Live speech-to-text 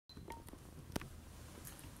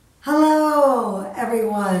Hello,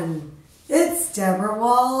 everyone. It's Debra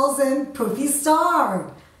Walls and Poofy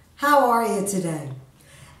Star. How are you today?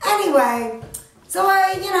 Anyway, so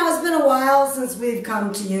it's been a while since we've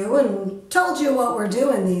come to you and told you what we're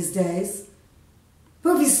doing these days.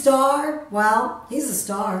 Poofy Star, well, he's a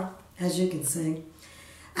star, as you can see.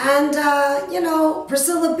 And,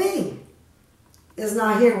 Priscilla B is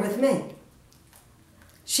not here with me.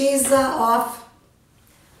 She's off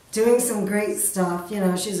doing some great stuff.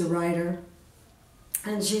 She's a writer,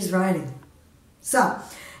 and she's writing. So,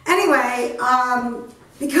 anyway,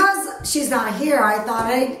 because she's not here, I thought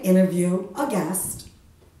I'd interview a guest,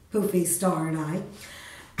 Poofy Star and I.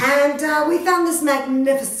 And we found this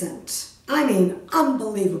magnificent,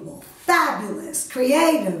 unbelievable, fabulous,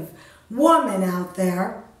 creative woman out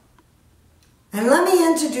there. And let me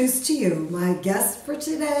introduce to you my guest for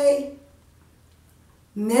today,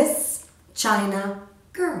 Miss China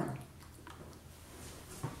Girl.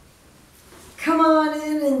 Come on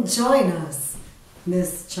in and join us,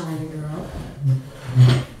 Miss China Girl.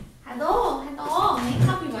 Hello. May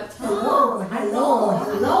happy return. Hello.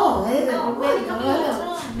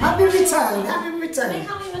 Happy return. May happy return.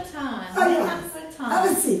 Oh, yes.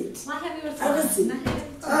 Have a seat. My happy return. Have a seat. Okay.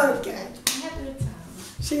 My happy return.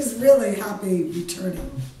 She's really happy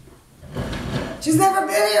returning. She's never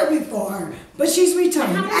been here before, but she's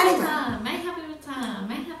returning. My Anyway. happy return. My happy return.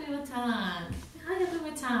 My happy return. My happy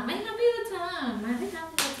return. My happy return. My happy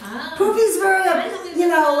return. Poofy's very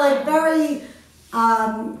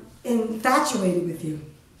infatuated with you.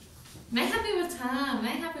 My happy return. My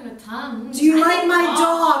happy return. Do you like my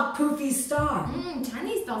dog, Poofy Star?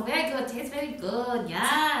 Chinese dog, very good. Tastes very good.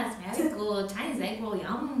 Yes, very good. Chinese egg roll,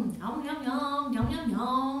 yum, yum, yum, yum, yum, yum,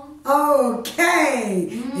 yum. Okay,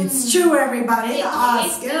 it's true, everybody.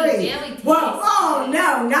 Scary. Very tasty. Whoa! Oh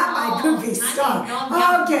no, not my Poofy Chinese Star.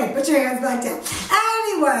 dog, Okay, put your hands back down.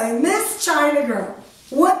 Anyway, Miss China Girl,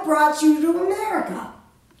 what brought you to America?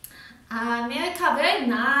 America, very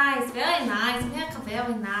nice, very nice. America,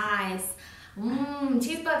 very nice.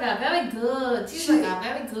 Cheeseburger, very good. Cheeseburger,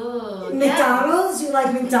 very good. McDonald's? Yes. You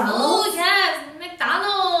like McDonald's? Oh, yes,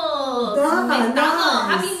 McDonald's. McDonald's.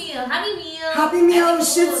 Nice. Happy Meal, Happy Meal. Happy Meal with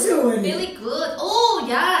Shih Tzu in it. Very good. Oh,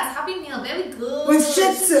 yes, Happy Meal, very good. With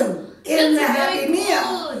Shih Tzu in the Happy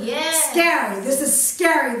Meal. Good. Yes. Scary. This is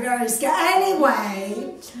scary, very scary.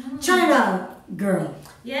 Anyway, China Girl.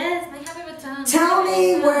 Yes, my happy return. Tell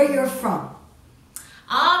me where you're from.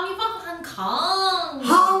 I'm from Hong Kong.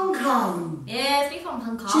 Hong Kong. Yes, we're from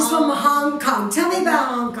Hong Kong. She's from Hong Kong. Tell me about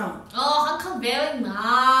Hong Kong. Oh, Hong Kong, very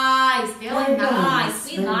nice. Very nice.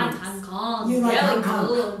 We Very like nice. Hong Kong. You like very Hong Kong.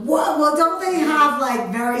 good. Well, don't they have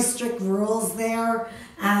very strict rules there?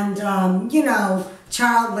 And,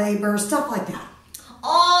 child labor, stuff like that.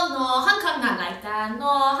 Oh, no, Hong Kong not like that. No,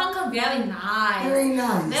 Hong Kong very nice. Very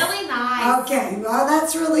nice. Very nice. Okay, well,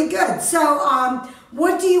 that's really good. So,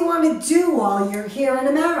 what do you want to do while you're here in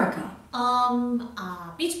America?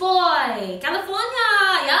 Beach Boy, California.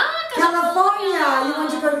 Yeah, California. You want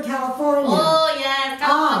to go to California? Oh, yes,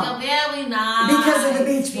 California, very nice. Because of the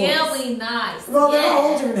Beach Boys. Very nice. Well, they're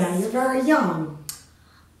yes. older now. You're very young.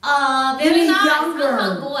 Very nice. Younger.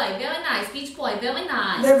 Hong Kong boy, very nice. Beach Boy, very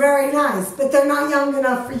nice. They're very nice, but they're not young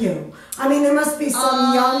enough for you. There must be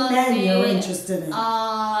some young men you're interested in.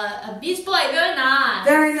 Beach Boy, very nice.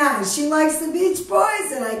 Very nice. She likes the Beach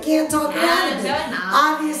Boys, and I can't talk her out of it. Very nice.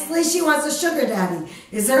 Obviously, she wants a sugar daddy.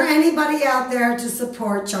 Is there anybody out there to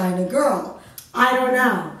support China Girl? I don't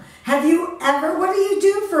know. Have you ever? What do you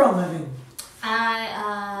do for a living?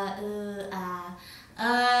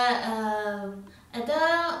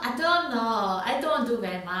 I don't know. I don't do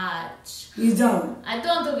very much. You don't? I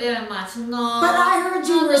don't do very much, no. But I heard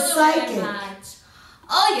you were psychic.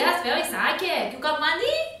 Oh, yes, very psychic. You got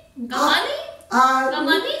money? Got money? Got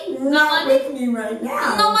money? Not with me right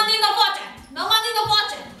now. No money, no fortune. No money, no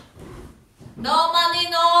fortune. No money,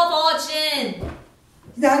 no fortune.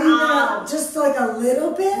 Not even just like a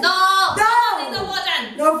little bit? No. No. Money, no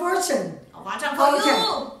fortune. No fortune. No fortune for you.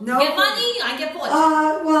 No. Get money, I get fortune.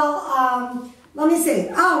 Let me see.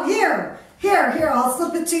 Oh, here. I'll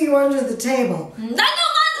slip it to you under the table. That's no money.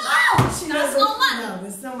 Oh, she That's doesn't. no money. No,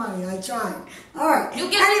 there's no money. I tried. All right. You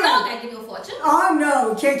get me dog, I give you a fortune. Oh,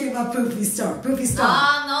 no. Can't give up Poofy Star. Poofy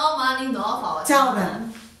Star. No money, no fortune. Tell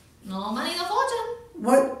them. No money, no fortune.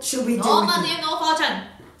 What should we do No with money, him? no fortune.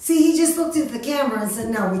 See, he just looked at the camera and said,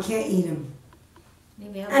 no, we can't eat him.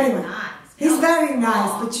 Anyway, nice. he's very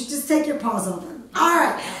nice, but you just take your paws off him. All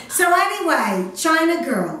right. So anyway, China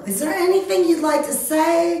Girl, is there anything you'd like to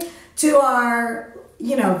say to our,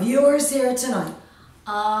 viewers here tonight?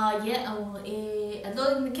 Hello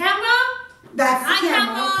in the camera. That's the Hi,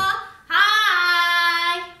 camera. camera.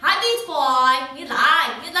 Hi. Hi,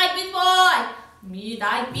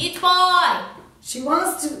 like Beach Boy. She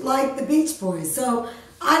wants to like the Beach Boys. So,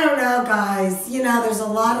 I don't know, guys. You know, there's a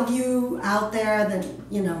lot of you out there that,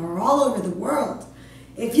 you know, are all over the world.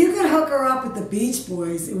 If you could hook her up with the Beach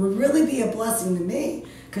Boys, it would really be a blessing to me.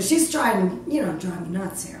 Because she's trying to, you know, drive me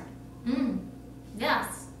nuts here.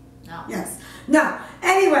 Yes. No. Yes. No.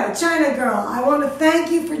 Anyway, China Girl, I want to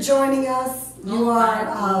thank you for joining us. You are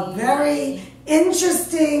a very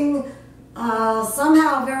interesting,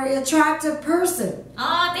 somehow very attractive person.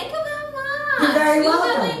 Oh, thank you very much. You're very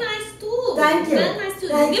welcome. You're very nice too. Thank you. Very nice too.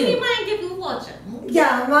 Thank give you. me money, give you fortune.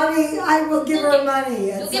 Yeah, money. I will give her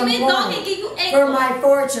money at some point give you egg for my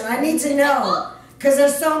fortune. I need to know because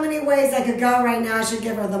there's so many ways I could go right now. I should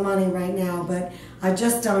give her the money right now, but I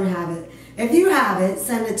just don't have it. If you have it,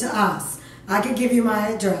 send it to us. I could give you my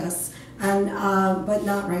address, and but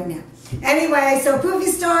not right now. Anyway, so Poofy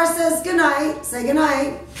Star says goodnight. Say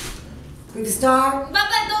goodnight. Poofy Star.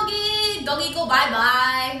 Bye-bye, doggy. Doggy, go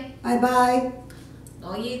bye-bye. Bye-bye.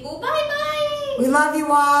 Doggy, go bye-bye. We love you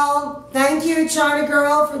all. Thank you, China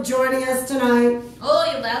Girl, for joining us tonight.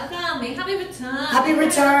 Oh, you're welcome. Happy return. Happy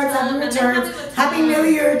returns. Happy returns. Happy New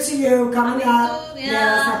Year to you coming up.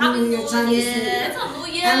 Yes, Happy New Year, Chinese New Year.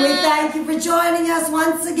 And we thank you for joining us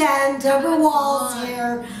once again. Debra Walls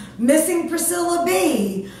here, missing Priscilla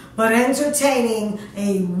B, but entertaining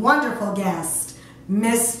a wonderful guest,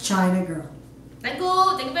 Miss China Girl. Thank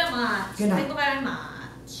you. Thank you very much. Good night. Thank you very much.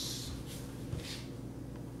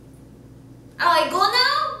 Oh, I go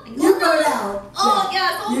now? You go now. Oh,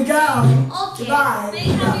 yes. Okay. You go. Okay. Goodbye. Say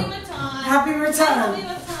happy return. Happy return.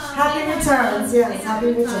 Happy returns. Yes,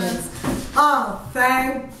 happy returns. Oh,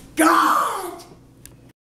 thank God.